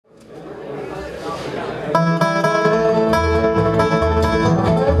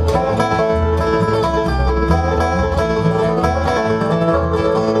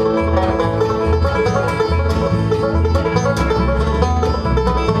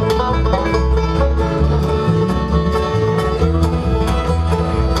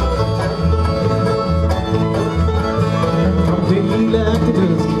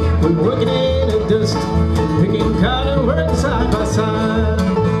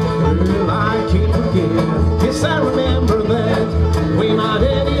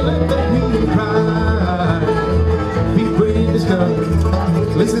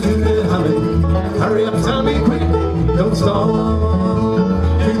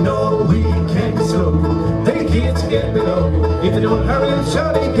get below. If you don't hurry,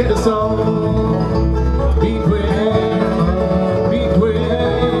 surely get us all. Be quick,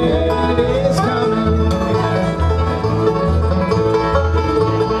 it's coming.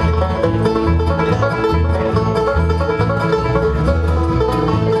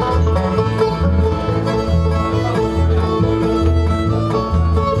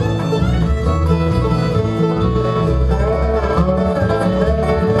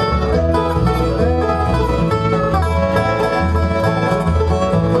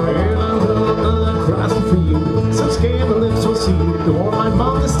 All my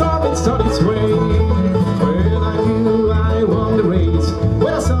mom, the star would start its way. When I knew I won the race,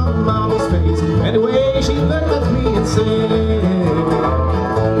 when I saw Mama's face, anyway she looked at me and said,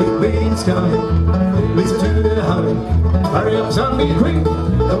 "Big rain's coming, listen to the humming. Hurry up, son, be quick,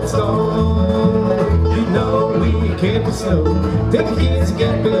 don't stop. You know we can't be slow. Take the keys and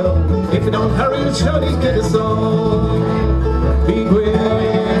get below. If you don't hurry, we'll surely get us all. Be quick,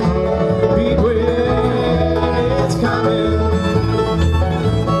 it's coming."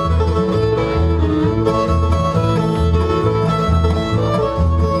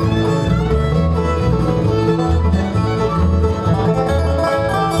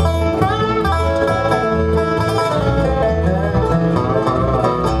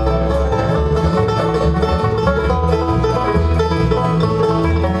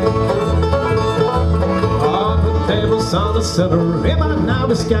 On the summer, and by now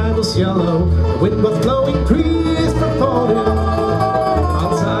the sky was yellow. The wind was blowing, trees were falling.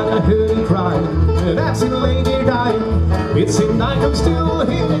 Outside I heard him crying, and I've seen a lady dying. It seemed like I'm still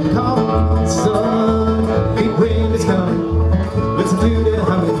hearing calling. Son, big rain is coming, listen to the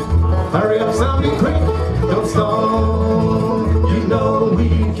humming. Hurry up, son, be quick, don't stall. You know we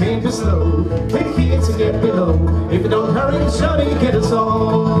can't be slow. Take the kids and get below. If you don't hurry, surely get us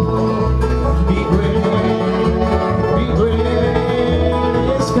all. Be quick,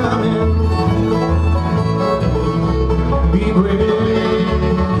 it's coming. Be quick,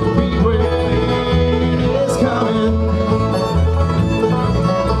 it's coming.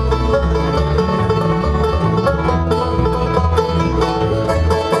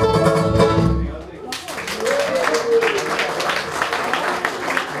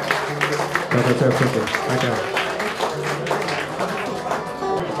 Thank you.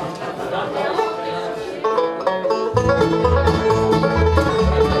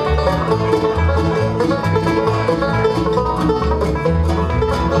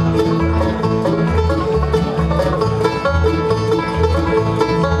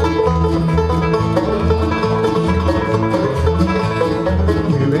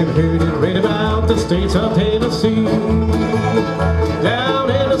 States of Tennessee, down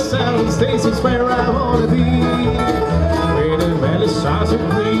in the southern states is where I wanna be, where the valleys are so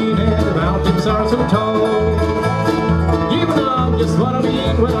green and the mountains are so tall. You know just what I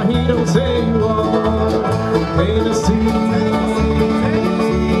mean when I hear them say you are Tennessee.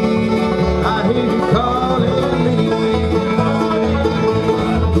 I hear you calling me.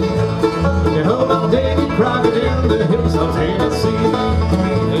 You hold my Davy Crockett in the hills of Tennessee.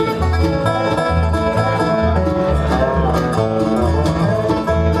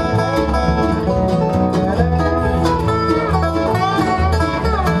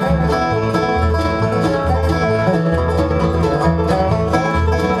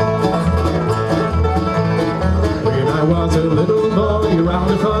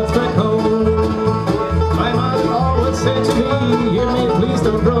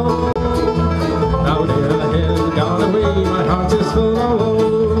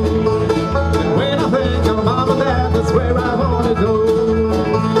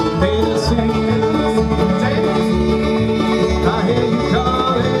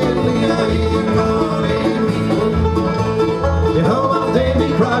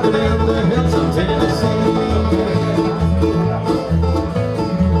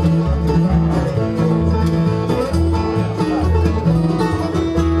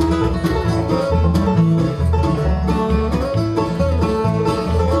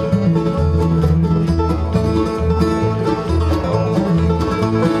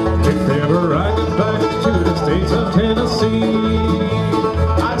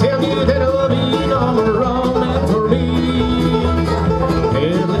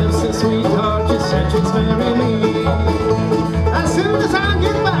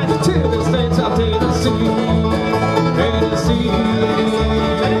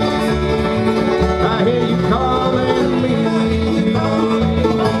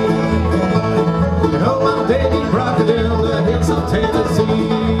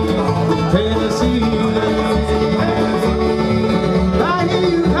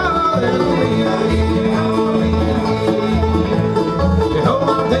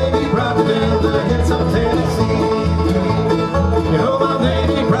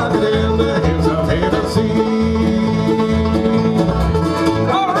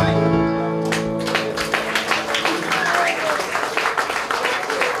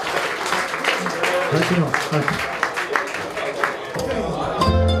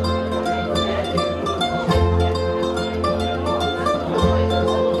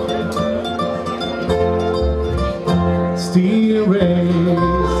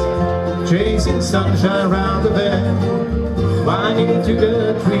 sunshine round the bend, winding to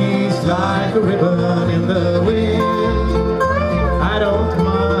the trees like a ribbon in the wind. I don't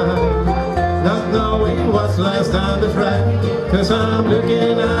mind not knowing what's last on the track, 'cause I'm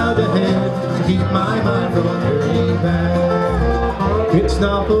looking out ahead to keep my mind from turning back. It's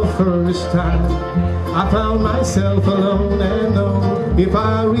not the first time I found myself alone, and know if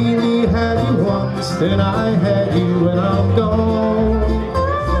I really had you once, then I had you when I'm gone.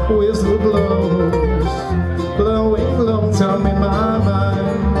 Whistle blows, blowing lonesome in my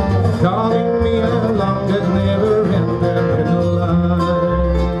mind, calling me along that never-ending little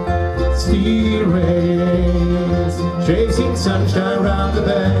line. Steel rays, chasing sunshine round the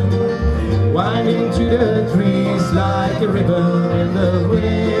bend, winding to the trees like a ribbon in the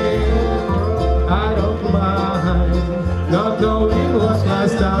wind. I don't mind not knowing what's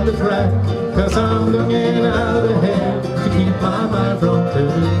last on the track, 'cause I'm looking out ahead to keep my mind from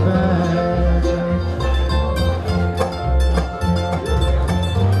turning back.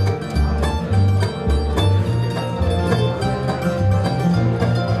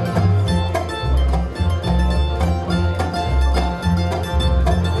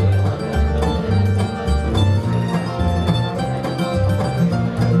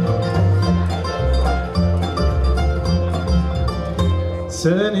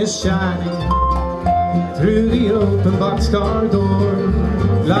 Sun is shining through the open boxcar door,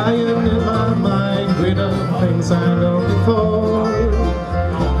 lying in my mind with the things I know before.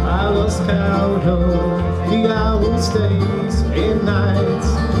 I lost count of the hours, days, and nights.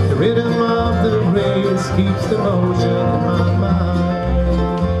 The rhythm of the race keeps the motion in my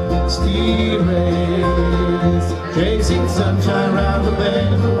mind. Steel rays, chasing sunshine round the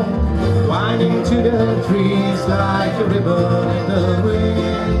bend, winding to the trees like a ribbon in the wind.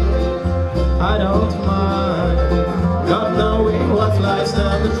 I don't mind not knowing what's last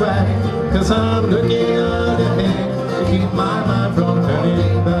on the track, 'cause I'm looking out ahead to keep my mind from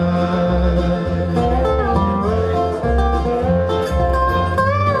turning back.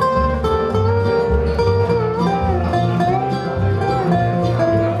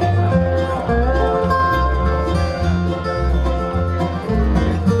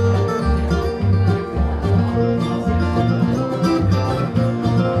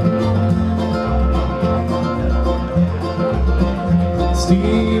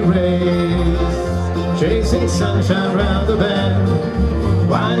 Steel rays, chasing sunshine round the bend,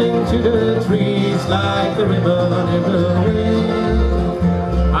 winding to the trees like a ribbon in the wind.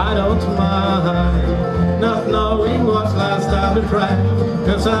 I don't mind not knowing what's last on the track,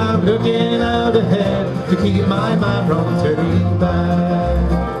 'cause I'm looking out ahead to keep my mind from turning back.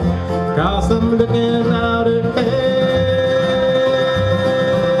 'Cause I'm looking out ahead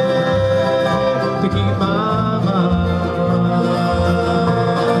to keep my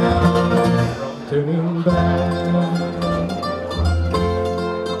turning back.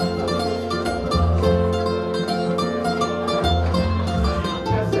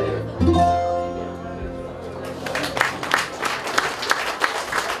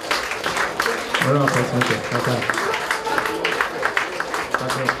 Bra, tack så mycket. Tack.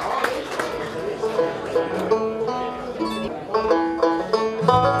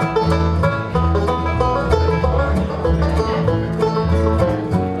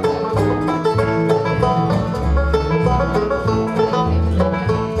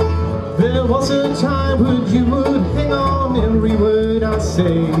 There was a time when you would hang on every word I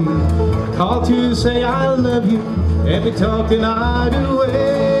say. I called to say I love you, every talking I'd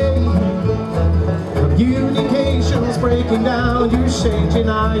away. Communication's breaking down, you're changing,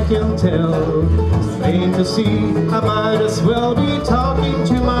 I can tell. It's plain to see, I might as well be talking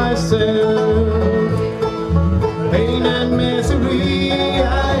to myself. Pain and misery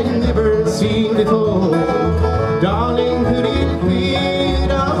I'd never seen before. Darling, could it be you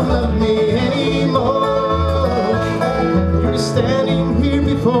don't love me anymore? You're standing here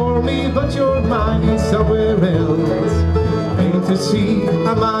before me, but your mind is somewhere else. Plain to see,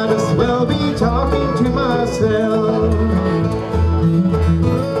 I might as well be talking to myself.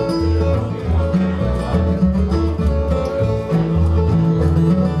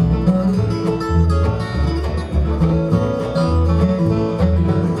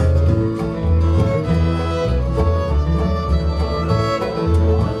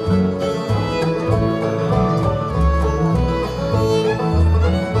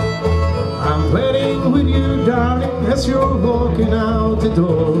 As you're walking out the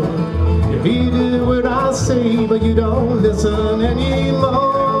door, you hear the word I say, but you don't listen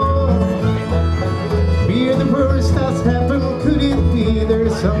anymore. Fear the worst that's happened, could it be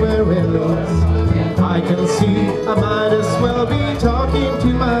there's somewhere else? I can see I might as well be talking to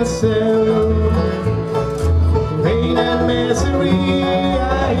myself.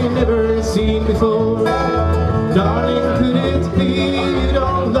 seen before. Darling, could it be you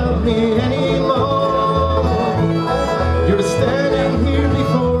don't love me anymore? You're standing here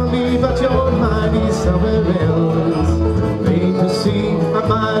before me, but your mind is somewhere else. Plain to see, I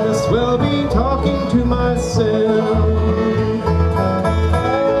might as well be talking to myself.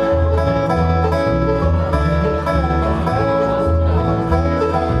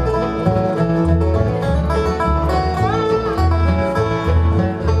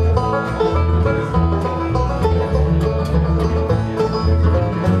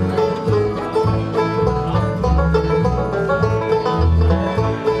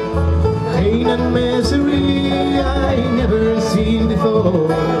 Pain and misery I never seen before.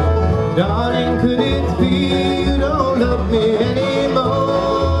 Darling, could it be you don't love me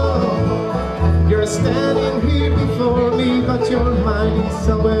anymore? You're standing here before me, but your mind is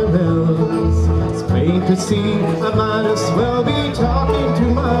somewhere else. It's plain to see, I might as well be talking to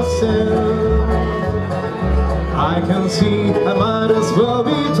myself. I can see, I might as well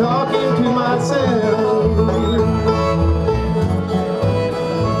be talking to myself.